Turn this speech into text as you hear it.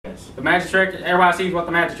The magic trick, everybody sees what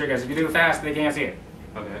the magic trick is. If you do it fast, they can't see it.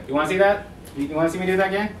 Okay. You want to see that? You want to see me do that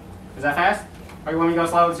again? Is that fast? Or you want me to go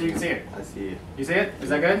slow so you can see it? I see it. You see it? Is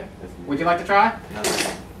that good? I see it. Would you like to try? No.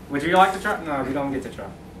 Would you like to try? No, you don't get to try.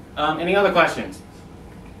 Any other questions?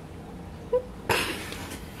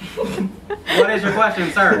 What is your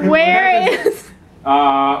question, sir? Where is...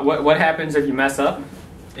 What happens if you mess up?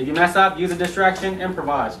 If you mess up, use a distraction,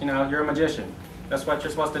 improvise. You know, you're a magician. That's what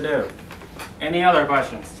you're supposed to do. Any other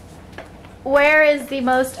questions? Where is the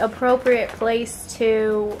most appropriate place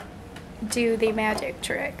to do the magic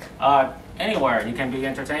trick? Anywhere. You can be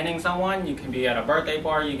entertaining someone. You can be at a birthday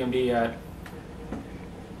party. You can be at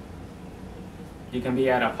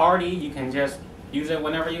a party. You can just use it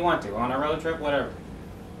whenever you want to. On a road trip, whatever.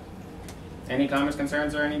 Any comments,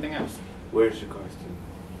 concerns, or anything else? Where's your costume?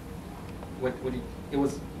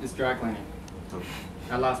 It's dry cleaning. Oh.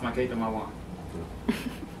 I lost my cape and my wand. Oh.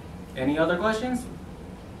 Any other questions?